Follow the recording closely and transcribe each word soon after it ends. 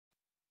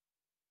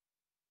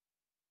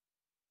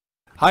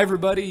Hi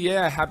everybody,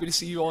 yeah, happy to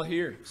see you all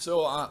here.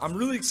 So I'm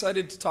really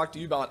excited to talk to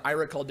you about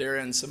Aira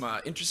caldera and some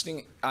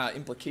interesting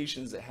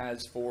implications it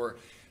has for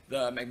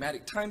the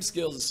magmatic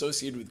timescales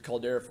associated with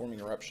caldera-forming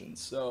eruptions.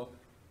 So,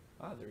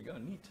 there we go,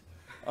 neat.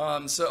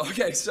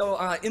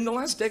 In the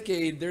last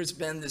decade, there's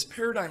been this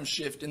paradigm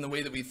shift in the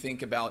way that we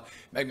think about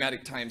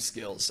magmatic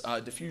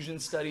timescales. Diffusion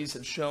studies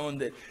have shown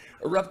that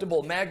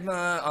eruptible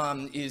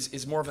magma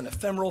is more of an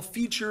ephemeral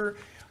feature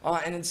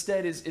and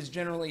instead is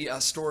generally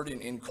stored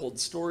in cold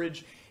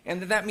storage.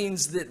 And that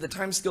means that the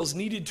timescales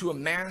needed to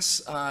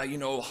amass,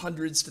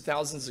 hundreds to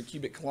thousands of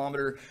cubic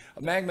kilometer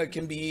of magma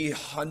can be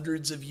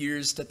hundreds of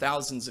years to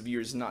thousands of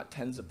years, not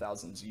tens of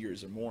thousands of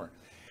years or more.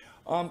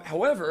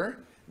 However,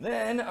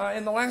 then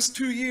in the last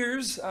 2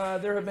 years,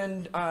 there have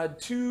been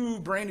two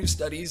brand new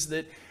studies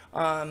that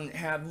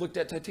have looked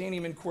at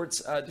titanium and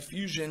quartz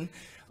diffusion,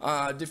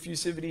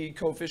 diffusivity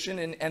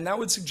coefficient, and that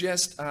would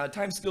suggest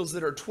timescales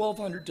that are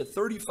 1,200 to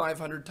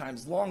 3,500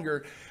 times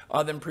longer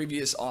than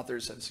previous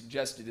authors have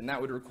suggested, and that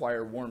would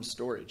require warm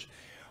storage.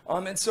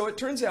 And so it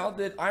turns out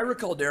that Aira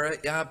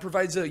caldera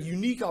provides a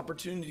unique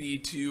opportunity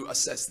to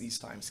assess these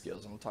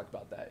timescales, and we'll talk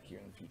about that here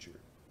in the future.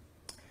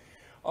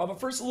 But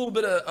first, a little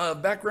bit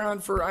of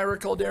background for Aira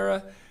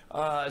caldera.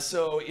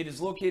 So it is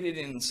located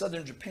in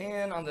southern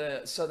Japan on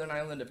the southern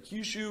island of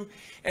Kyushu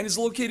and is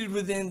located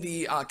within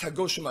the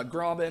Kagoshima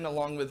Graben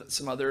along with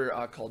some other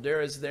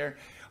calderas there.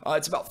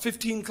 It's about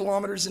 15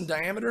 kilometers in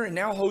diameter and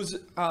now hosts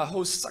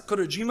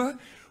Sakurajima,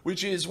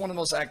 which is one of the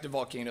most active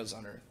volcanoes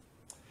on Earth.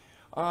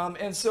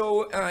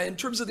 In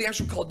terms of the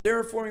actual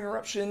caldera-forming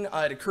eruption,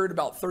 it occurred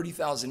about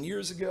 30,000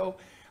 years ago.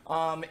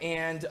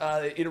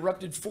 It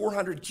erupted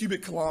 400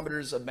 cubic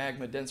kilometers of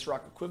magma dense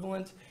rock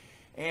equivalent.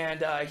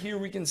 And here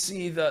we can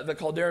see the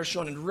caldera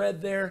shown in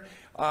red there.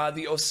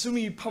 The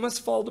Osumi pumice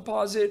fall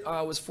deposit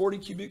was 40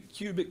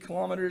 cubic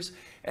kilometers,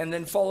 and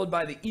then followed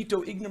by the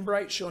Ito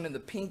ignimbrite shown in the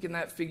pink in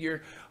that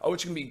figure,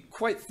 which can be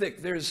quite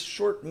thick. There's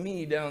short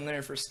me down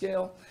there for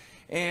scale.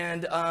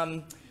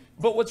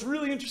 But what's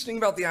really interesting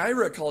about the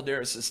Aira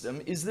caldera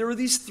system is there were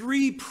these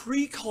three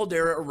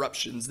pre-caldera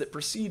eruptions that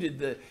preceded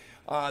the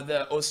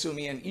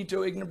Osumi and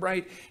Ito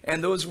ignimbrite,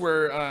 and those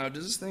were,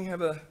 does this thing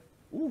have a,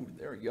 ooh,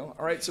 there we go.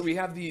 All right, so we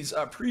have these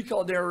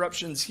pre-caldera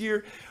eruptions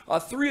here,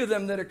 three of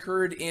them that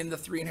occurred in the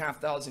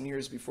 3,500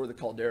 years before the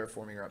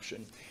caldera-forming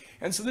eruption.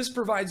 And so this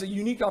provides a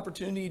unique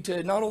opportunity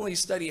to not only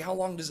study how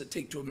long does it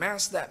take to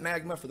amass that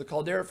magma for the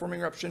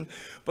caldera-forming eruption,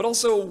 but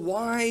also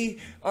why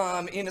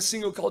in a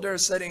single caldera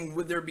setting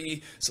would there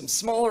be some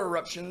smaller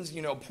eruptions,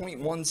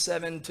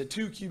 0.17 to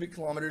 2 cubic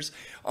kilometers,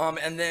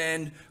 and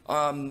then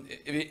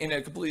in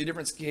a completely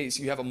different case,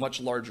 you have a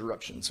much larger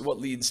eruption. So what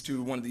leads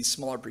to one of these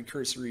smaller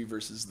precursory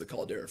versus the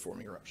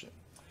caldera-forming eruption?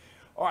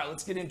 All right,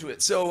 let's get into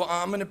it. So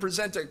I'm going to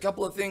present a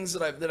couple of things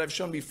that I've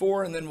shown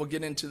before, and then we'll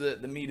get into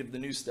the meat of the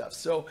new stuff.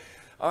 So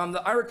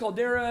the Aira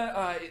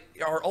caldera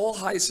are all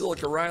high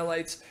silica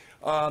rhyolites,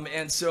 and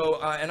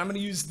I'm going to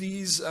use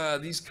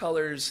these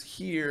colors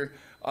here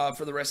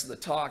for the rest of the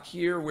talk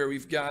here, where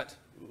we've got,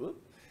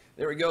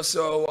 there we go.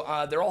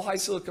 So they're all high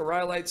silica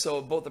rhyolites. So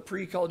both the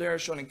pre-caldera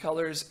shown in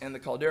colors and the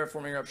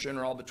caldera-forming eruption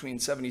are all between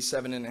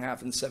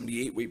 77.5% and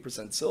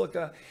 78%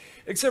 silica,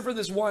 except for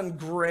this one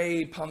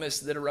gray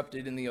pumice that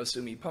erupted in the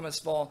Osumi pumice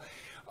fall.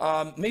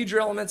 Major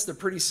elements, they're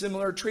pretty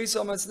similar. Trace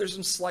elements, there's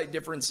some slight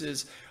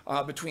differences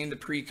between the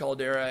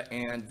pre-caldera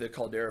and the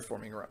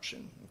caldera-forming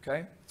eruption,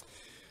 okay?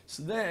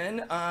 So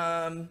then,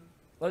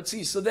 let's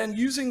see. So then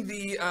using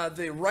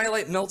the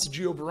rhyolite melts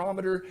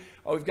geobarometer,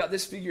 we've got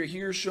this figure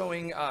here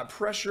showing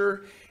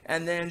pressure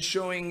and then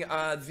showing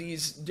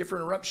these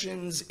different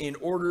eruptions in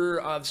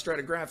order of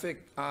stratigraphic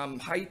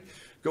height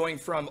going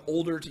from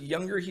older to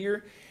younger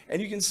here.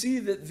 And you can see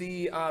that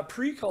the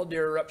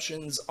pre-caldera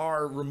eruptions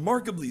are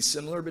remarkably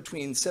similar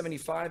between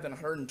 75 and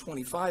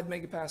 125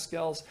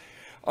 megapascals,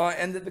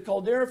 and that the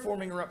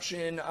caldera-forming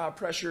eruption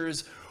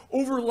pressures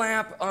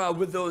overlap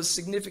with those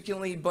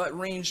significantly, but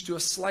range to a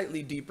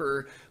slightly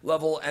deeper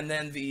level, and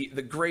then the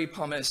gray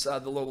pumice, the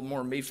little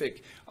more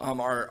mafic,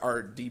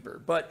 are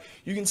deeper. But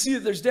you can see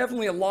that there's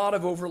definitely a lot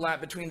of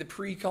overlap between the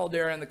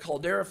pre-caldera and the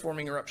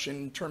caldera-forming eruption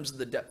in terms of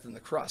the depth in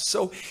the crust.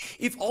 So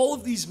if all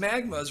of these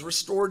magmas were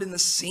stored in the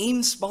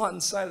same spot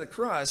inside of the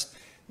crust,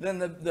 then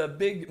the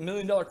big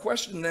million-dollar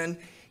question then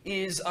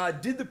is,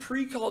 did the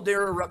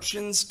pre-caldera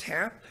eruptions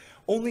tap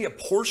only a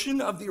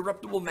portion of the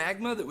eruptible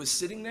magma that was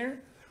sitting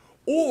there?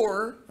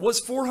 Or was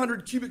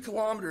 400 cubic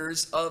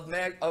kilometers of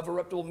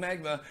eruptible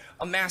magma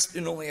amassed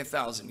in only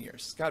 1,000 years?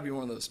 It's got to be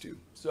one of those two.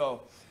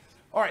 So,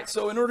 all right.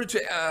 So in order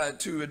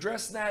to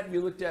address that, we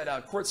looked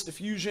at quartz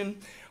diffusion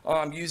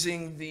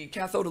using the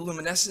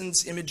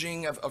cathodoluminescence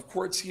imaging of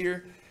quartz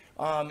here.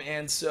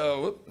 That's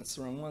the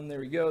wrong one. There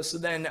we go. So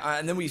then,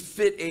 and then we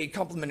fit a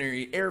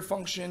complementary air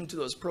function to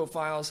those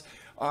profiles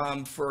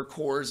for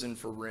cores and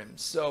for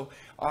rims. So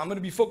I'm going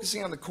to be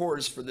focusing on the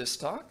cores for this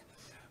talk.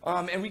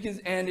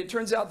 And it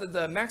turns out that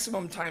the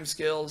maximum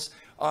timescales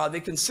they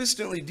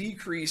consistently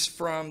decrease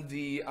from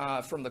the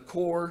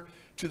core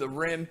to the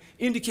rim,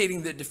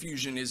 indicating that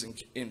diffusion is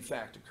in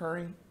fact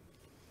occurring.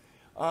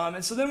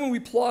 And so then when we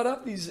plot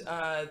up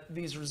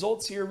these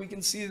results here, we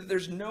can see that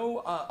there's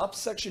no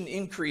upsection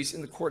increase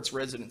in the quartz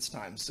residence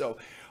time. So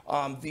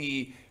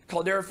the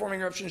caldera-forming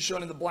eruptions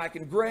shown in the black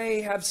and gray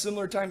have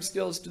similar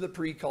timescales to the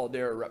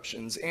pre-caldera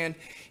eruptions. And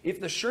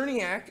if the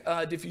Cherniac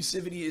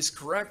diffusivity is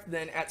correct,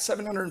 then at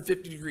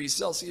 750 degrees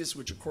Celsius,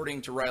 which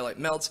according to rhyolite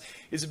melts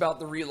is about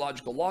the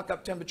rheological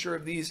lockup temperature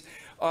of these,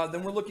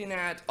 then we're looking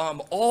at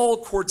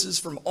all quartzes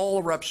from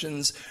all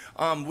eruptions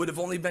would have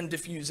only been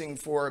diffusing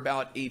for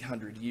about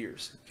 800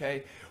 years,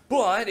 okay?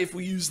 But if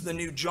we use the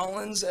new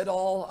Jollens et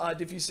al.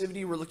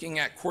 Diffusivity, we're looking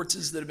at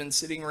quartzes that have been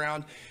sitting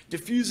around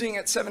diffusing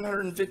at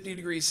 750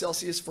 degrees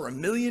Celsius for 1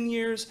 million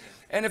years.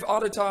 And if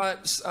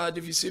Auditat's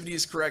diffusivity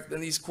is correct,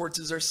 then these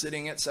quartzes are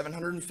sitting at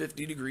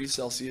 750 degrees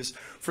Celsius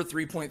for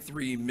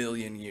 3.3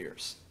 million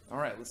years. All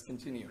right, let's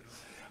continue.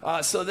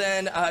 So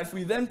then, if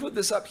we then put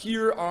this up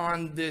here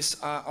on this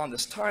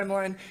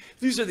timeline,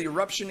 these are the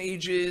eruption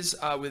ages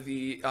with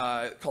the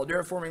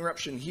caldera-forming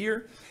eruption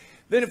here.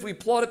 Then if we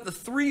plot up the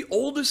 3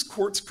 oldest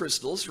quartz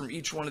crystals from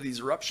each one of these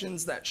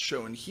eruptions, that's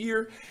shown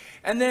here.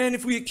 And then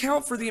if we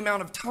account for the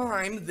amount of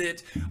time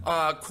that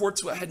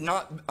quartz had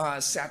not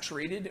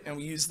saturated, and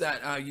we use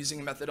that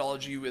using a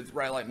methodology with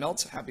rhyolite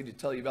melts, happy to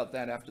tell you about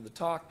that after the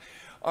talk,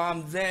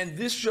 then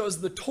this shows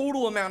the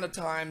total amount of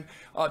time,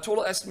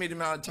 total estimated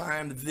amount of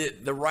time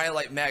that the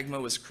rhyolite magma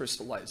was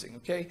crystallizing,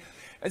 okay?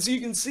 And so you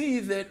can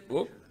see that,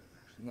 whoop,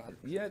 not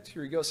yet,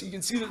 here we go. So you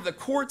can see that the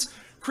quartz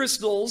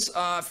crystals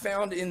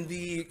found in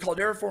the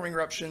caldera-forming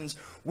eruptions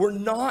were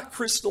not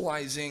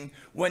crystallizing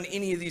when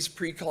any of these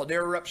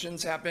pre-caldera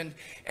eruptions happened.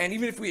 And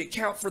even if we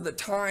account for the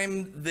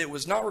time that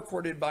was not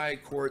recorded by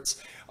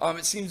quartz,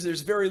 it seems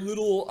there's very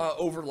little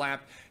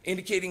overlap,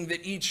 indicating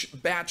that each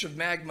batch of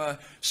magma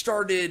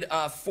started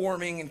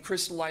forming and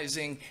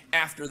crystallizing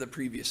after the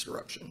previous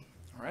eruption.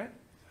 All right?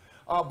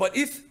 But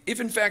if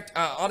in fact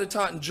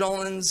Auditat and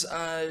Jollens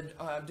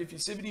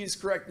diffusivity is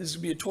correct, this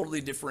would be a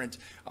totally different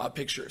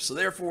picture. So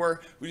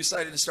therefore, we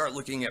decided to start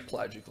looking at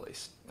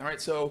plagioclase. All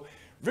right, so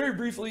very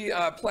briefly,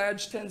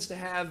 plage tends to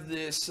have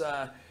this,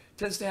 a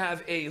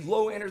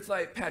low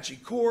anorthite patchy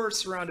core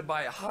surrounded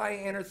by a high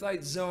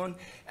anorthite zone,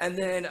 and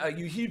then a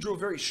euhedral,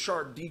 very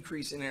sharp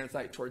decrease in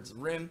anorthite towards the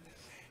rim.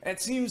 And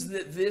it seems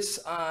that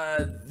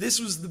this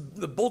was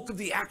the bulk of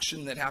the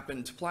action that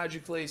happened to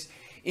plagioclase,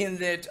 in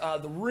that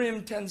the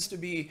rim tends to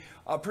be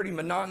pretty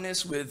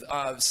monotonous with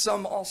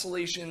some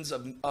oscillations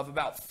of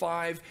about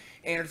 5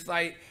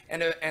 anorthite,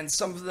 and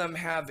some of them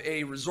have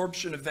a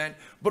resorption event,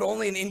 but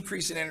only an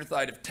increase in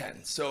anorthite of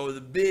 10. So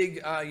the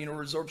big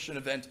resorption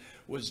event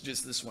was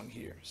just this one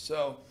here.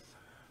 So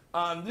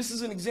this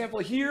is an example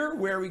here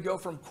where we go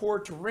from core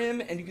to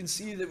rim, and you can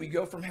see that we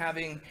go from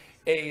having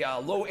a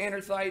low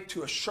anorthite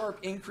to a sharp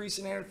increase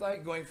in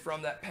anorthite, going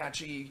from that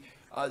patchy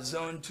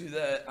zone to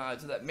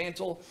that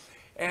mantle.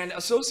 And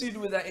associated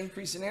with that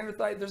increase in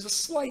anorthite, there's a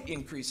slight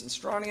increase in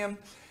strontium.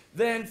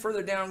 Then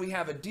further down, we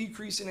have a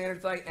decrease in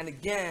anorthite, and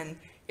again,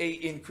 a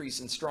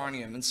increase in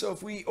strontium. And so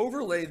if we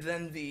overlay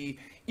then the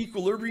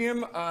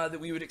equilibrium that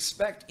we would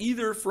expect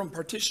either from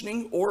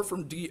partitioning or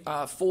from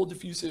full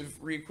diffusive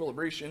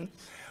reequilibration,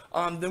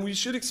 then we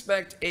should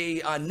expect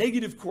a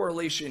negative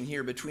correlation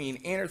here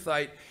between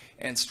anorthite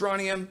and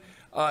strontium.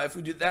 If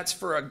we do, that's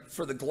for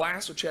the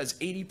glass, which has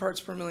 80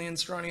 parts per million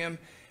strontium.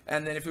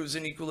 And then if it was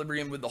in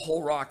equilibrium with the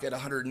whole rock at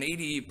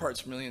 180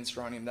 parts per million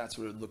strontium, that's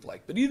what it would look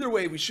like. But either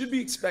way, we should be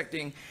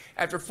expecting,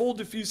 after full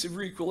diffusive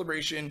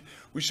reequilibration,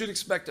 we should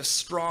expect a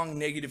strong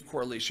negative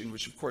correlation,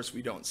 which of course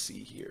we don't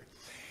see here.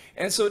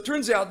 And so it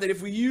turns out that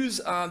if we use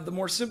the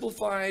more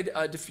simplified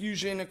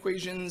diffusion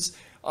equations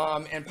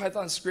and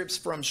Python scripts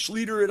from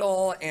Schlieder et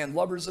al. And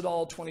Lubbers et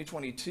al.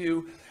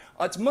 2022,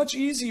 it's much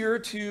easier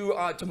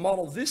to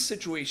model this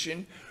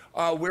situation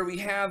where we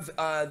have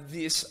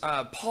this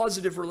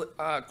positive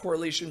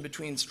correlation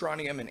between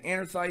strontium and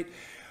anorthite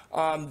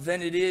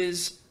than it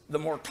is the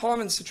more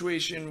common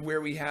situation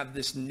where we have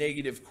this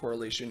negative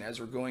correlation as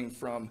we're going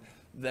from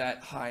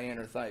that high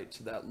anorthite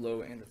to that low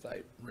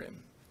anorthite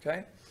rim,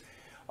 okay?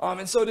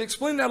 And so to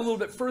explain that a little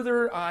bit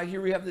further,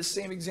 here we have this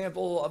same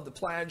example of the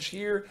plage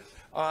here.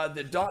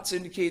 The dots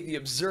indicate the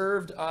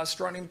observed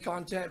strontium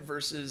content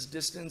versus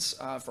distance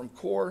from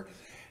core.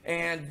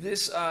 And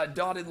this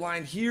dotted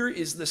line here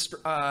is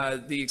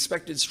the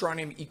expected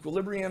strontium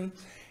equilibrium.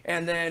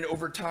 And then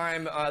over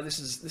time, this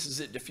is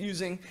it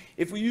diffusing.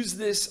 If we use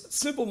this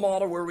simple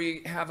model where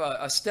we have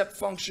a step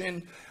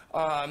function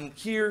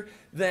here,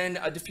 then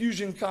a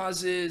diffusion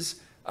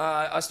causes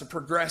us to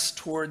progress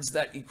towards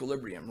that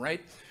equilibrium,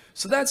 right?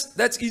 So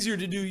that's easier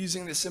to do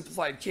using the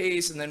simplified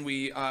case, and then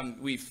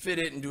we fit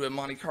it and do a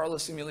Monte Carlo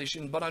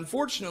simulation. But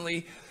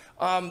unfortunately,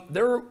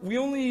 we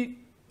only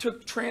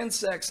took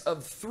transects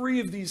of 3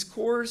 of these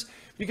cores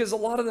because a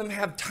lot of them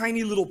have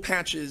tiny little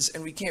patches,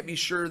 and we can't be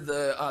sure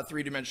the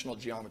 3-dimensional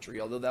geometry,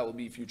 although that will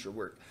be future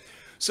work.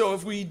 So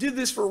if we did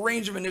this for a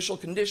range of initial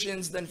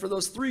conditions, then for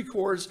those 3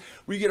 cores,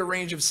 we get a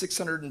range of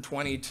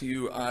 620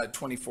 to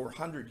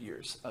 2400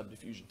 years of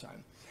diffusion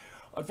time.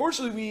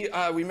 Unfortunately,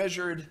 we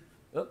measured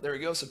Oh, there we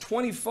go. So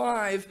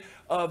 25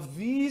 of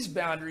these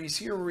boundaries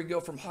here where we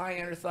go from high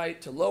anorthite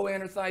to low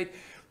anorthite.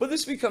 But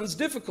this becomes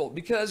difficult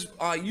because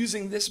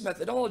using this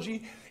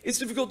methodology, it's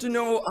difficult to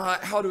know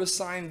how to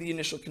assign the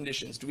initial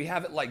conditions. Do we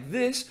have it like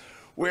this,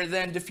 where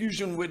then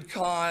diffusion would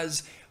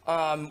cause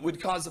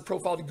the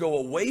profile to go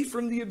away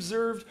from the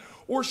observed,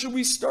 or should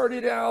we start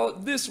it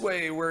out this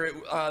way, where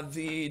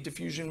the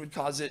diffusion would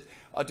cause it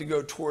to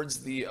go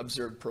towards the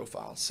observed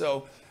profile?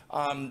 So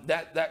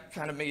that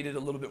kind of made it a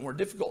little bit more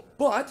difficult.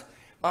 But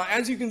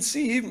as you can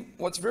see,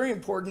 what's very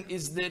important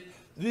is that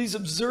these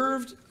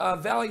observed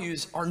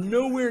values are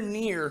nowhere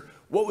near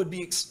what would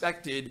be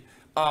expected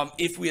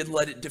if we had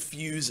let it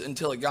diffuse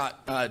until it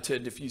got to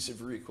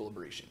diffusive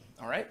re-equilibration.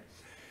 All right?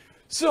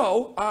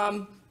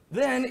 So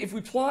then if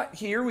we plot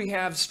here, we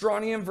have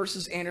strontium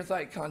versus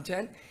anorthite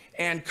content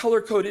and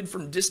color-coded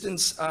from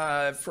distance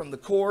from the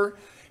core.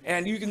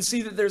 And you can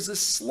see that there's a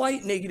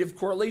slight negative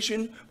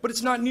correlation, but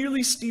it's not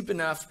nearly steep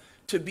enough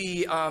to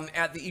be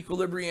at the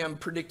equilibrium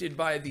predicted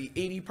by the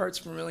 80 parts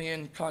per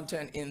million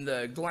content in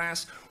the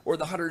glass or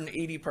the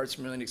 180 parts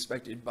per million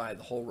expected by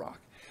the whole rock.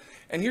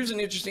 And here's an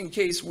interesting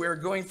case where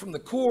going from the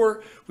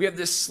core, we have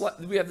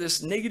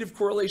this negative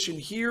correlation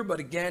here, but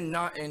again,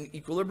 not in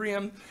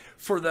equilibrium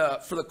for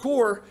the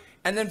core.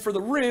 And then for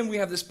the rim, we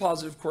have this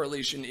positive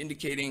correlation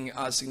indicating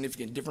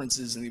significant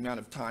differences in the amount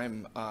of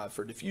time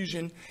for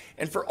diffusion.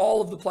 And for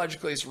all of the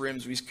plagioclase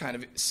rims, we kind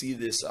of see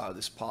this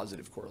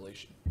positive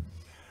correlation.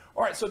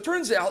 All right, so it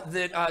turns out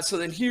that, so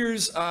then here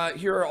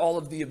are all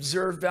of the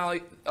observed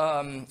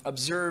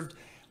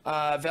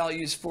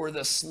values for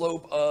the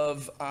slope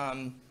of,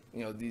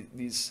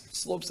 these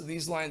slopes of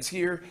these lines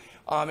here.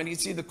 And you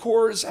can see the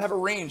cores have a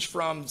range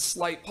from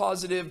slight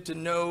positive to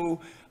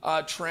no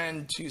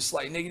trend to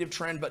slight negative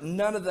trend, but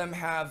none of them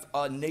have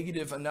a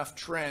negative enough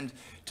trend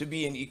to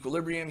be in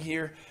equilibrium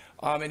here.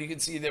 And you can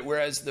see that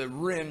whereas the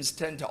rims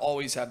tend to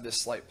always have this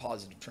slight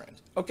positive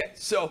trend. Okay,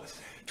 so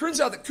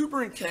turns out that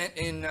Cooper and Kent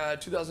in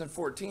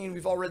 2014,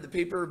 we've all read the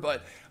paper,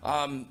 but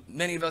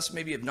many of us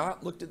maybe have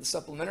not looked at the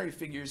supplementary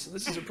figures. So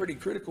this is a pretty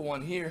critical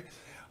one here,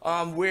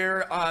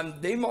 where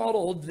they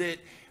modeled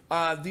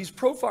that these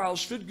profiles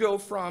should go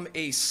from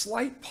a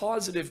slight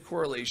positive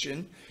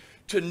correlation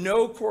to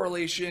no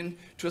correlation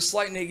to a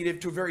slight negative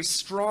to a very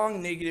strong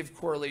negative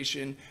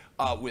correlation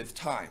with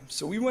time.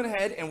 So we went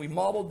ahead and we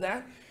modeled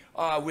that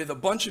with a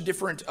bunch of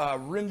different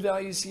rim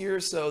values here.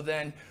 So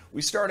then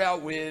we start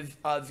out with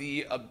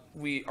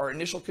our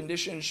initial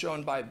conditions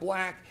shown by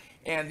black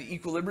and the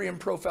equilibrium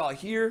profile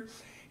here.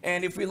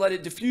 And if we let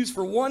it diffuse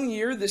for 1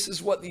 year, this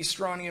is what the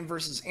strontium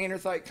versus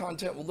anorthite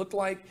content will look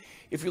like.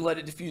 If we let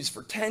it diffuse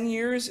for 10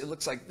 years, it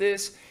looks like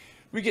this.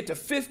 We get to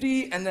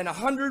 50, and then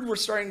 100, we're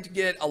starting to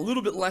get a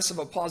little bit less of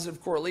a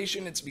positive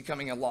correlation. It's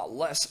becoming a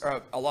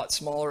lot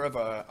smaller of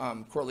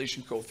a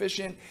correlation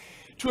coefficient.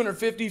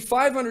 250,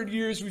 500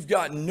 years, we've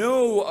got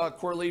no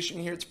correlation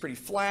here. It's pretty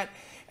flat.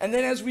 And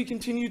then as we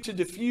continue to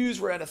diffuse,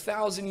 we're at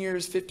 1,000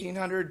 years,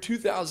 1,500,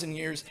 2,000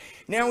 years.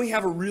 Now we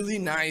have a really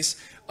nice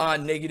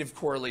negative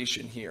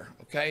correlation here,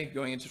 okay?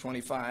 Going into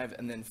 25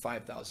 and then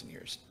 5,000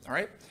 years, all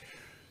right?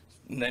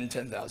 And then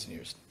 10,000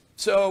 years.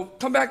 So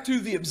come back to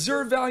the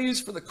observed values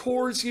for the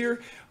cores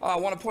here. I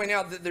want to point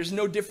out that there's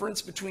no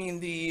difference between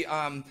the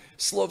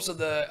slopes of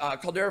the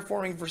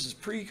caldera-forming versus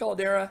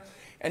pre-caldera.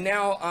 And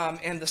now,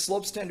 and the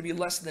slopes tend to be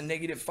less than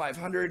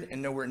 -500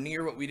 and nowhere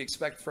near what we'd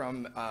expect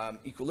from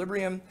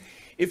equilibrium.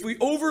 If we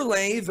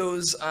overlay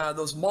those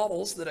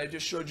models that I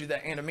just showed you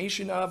that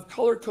animation of,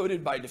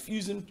 color-coded by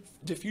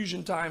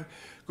diffusion time,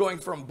 going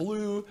from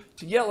blue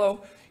to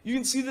yellow, you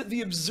can see that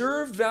the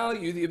observed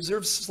value, the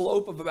observed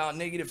slope of about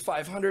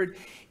 -500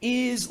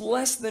 is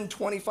less than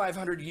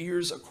 2,500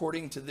 years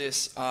according to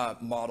this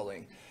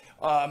modeling.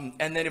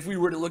 And then if we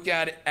were to look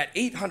at it at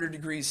 800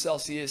 degrees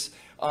Celsius,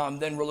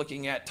 then we're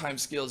looking at time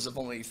scales of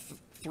only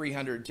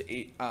 300 to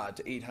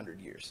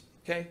 800 years,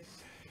 okay?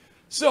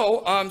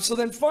 So, so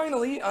then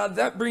finally,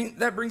 that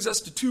brings us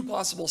to two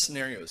possible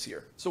scenarios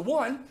here. So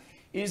one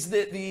is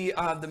that the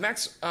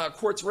max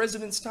quartz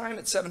residence time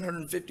at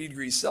 750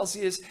 degrees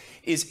Celsius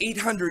is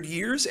 800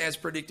 years as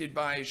predicted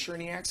by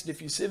Cherniak's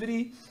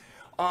diffusivity.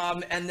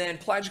 And then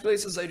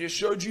plagioclase, as I just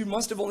showed you,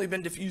 must have only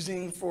been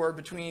diffusing for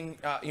between,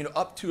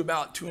 up to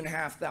about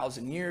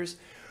 2,500 years,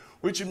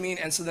 which would mean,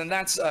 and so then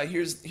that's,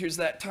 here's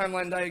that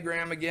timeline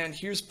diagram again.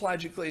 Here's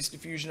plagioclase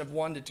diffusion of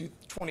 1 to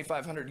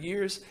 2,500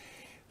 years.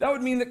 That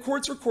would mean that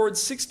quartz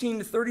records 16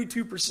 to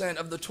 32%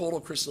 of the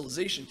total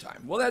crystallization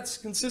time. Well, that's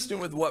consistent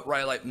with what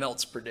rhyolite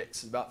melts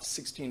predicts, about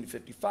 16 to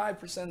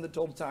 55% of the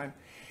total time.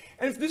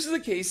 And if this is the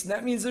case,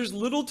 that means there's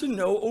little to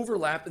no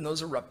overlap in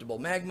those eruptible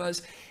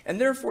magmas, and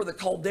therefore the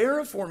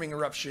caldera-forming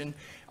eruption,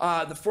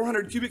 the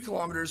 400 cubic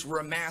kilometers, were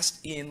amassed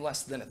in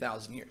less than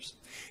 1,000 years.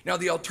 Now,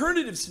 the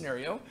alternative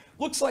scenario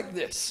looks like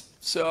this.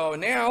 So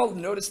now,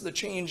 notice the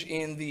change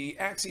in the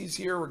axes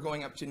here. We're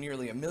going up to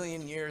nearly 1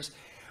 million years.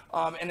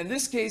 And in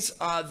this case,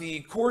 the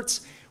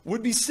quartz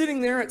would be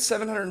sitting there at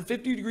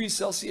 750 degrees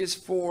Celsius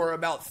for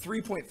about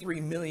 3.3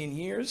 million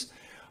years.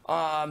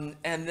 And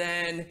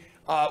then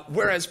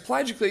Whereas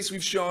plagioclase,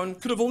 we've shown,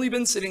 could have only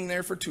been sitting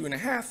there for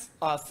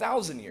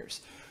 2,500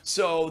 years.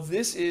 So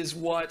this is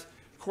what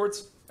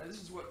quartz,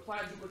 this is what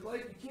plage would look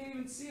like. You can't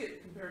even see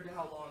it compared to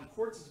how long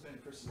quartz has been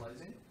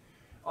crystallizing.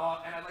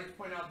 And I'd like to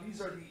point out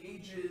these are the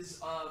ages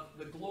of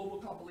the global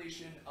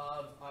compilation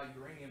of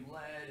uranium,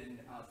 lead, and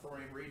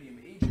thorium, radium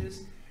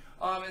ages.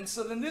 And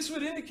so then this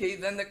would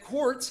indicate then that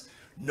quartz,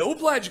 no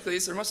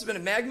plagioclase, there must have been a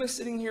magma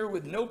sitting here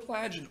with no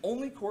plage and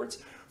only quartz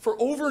for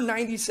over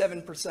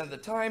 97% of the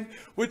time,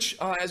 which,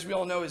 as we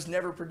all know, is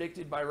never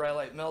predicted by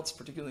rhyolite melts,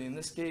 particularly in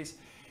this case.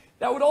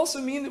 That would also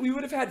mean that we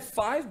would have had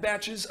 5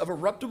 batches of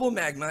eruptible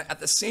magma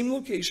at the same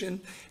location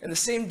and the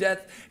same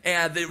depth,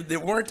 and they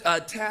weren't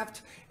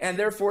tapped, and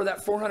therefore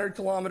that 400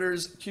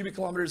 cubic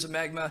kilometers of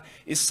magma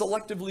is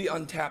selectively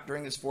untapped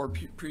during his 4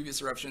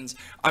 previous eruptions.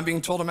 I'm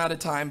being told I'm out of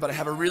time, but I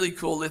have a really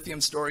cool lithium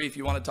story if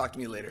you want to talk to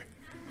me later.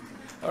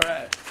 All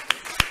right.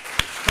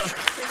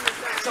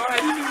 Sorry, I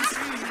didn't even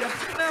see you.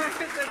 No,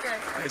 it's okay.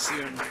 I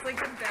assume. It's like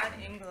a bad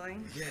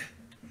angling. Yeah.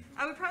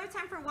 We probably have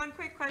time for one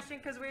quick question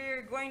because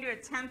we're going to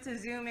attempt to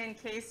zoom in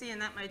Casey,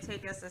 and that might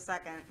take us a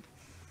second.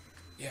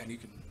 Yeah, and you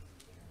can.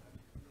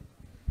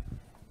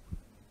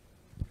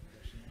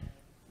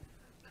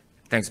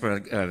 Thanks,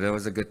 Brad. That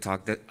was a good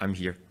talk. That I'm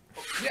here.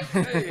 Yeah.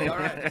 Hey, all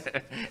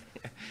right.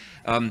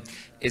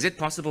 Is it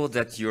possible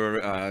that your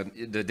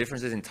the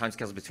differences in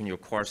timescales between your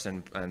quartz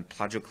and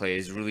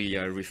plagioclase really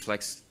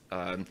reflects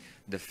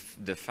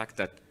the fact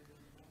that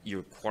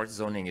your quartz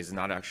zoning is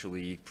not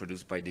actually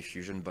produced by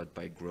diffusion but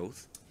by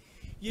growth?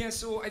 Yeah,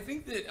 so I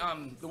think that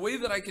the way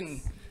that I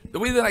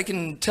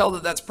can tell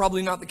that that's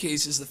probably not the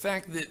case is the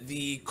fact that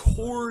the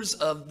cores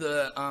of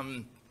the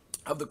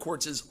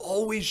quartzes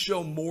always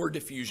show more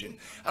diffusion.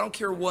 I don't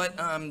care what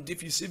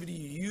diffusivity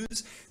you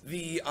use,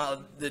 the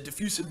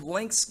diffusive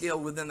length scale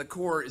within the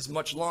core is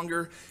much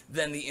longer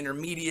than the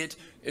intermediate,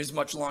 is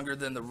much longer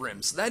than the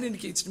rim. So that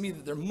indicates to me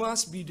that there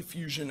must be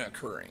diffusion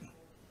occurring.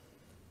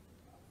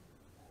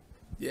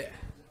 Yeah.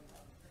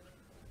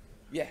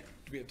 Yeah,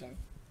 do we have time?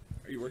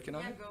 Are you working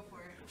on it? Yeah, go for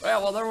it. Yeah,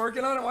 well, they're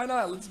working on it. Why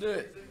not? Let's do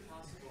it. Is it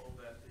possible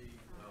that the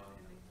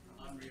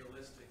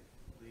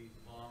unrealistically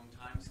long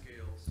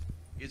timescales?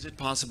 Is it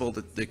possible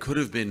that they could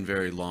have been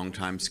very long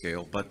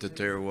timescale, but that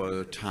there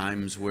were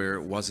times where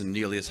it wasn't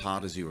nearly as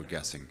hot as you were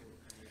guessing?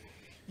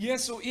 Yeah.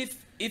 So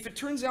if it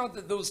turns out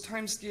that those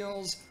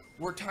timescales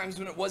were times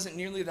when it wasn't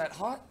nearly that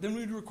hot, then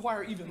we'd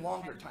require even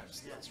longer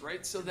timescales,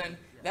 right? So then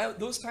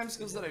those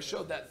timescales that I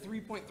showed, that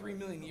 3.3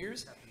 million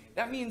years.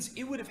 That means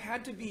it would have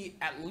had to be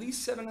at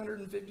least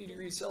 750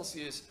 degrees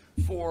Celsius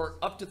for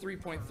up to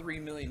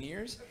 3.3 million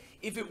years.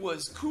 If it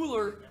was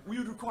cooler, we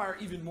would require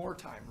even more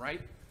time,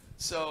 right?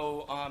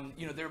 So,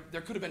 you know,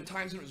 there could have been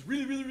times when it was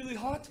really, really, really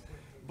hot,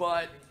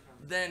 but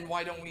then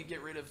why don't we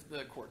get rid of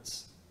the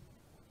quartz?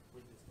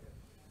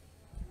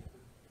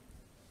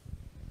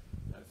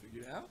 Got to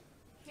figure it out.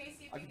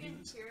 Casey, if I you can can do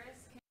this. hear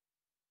us,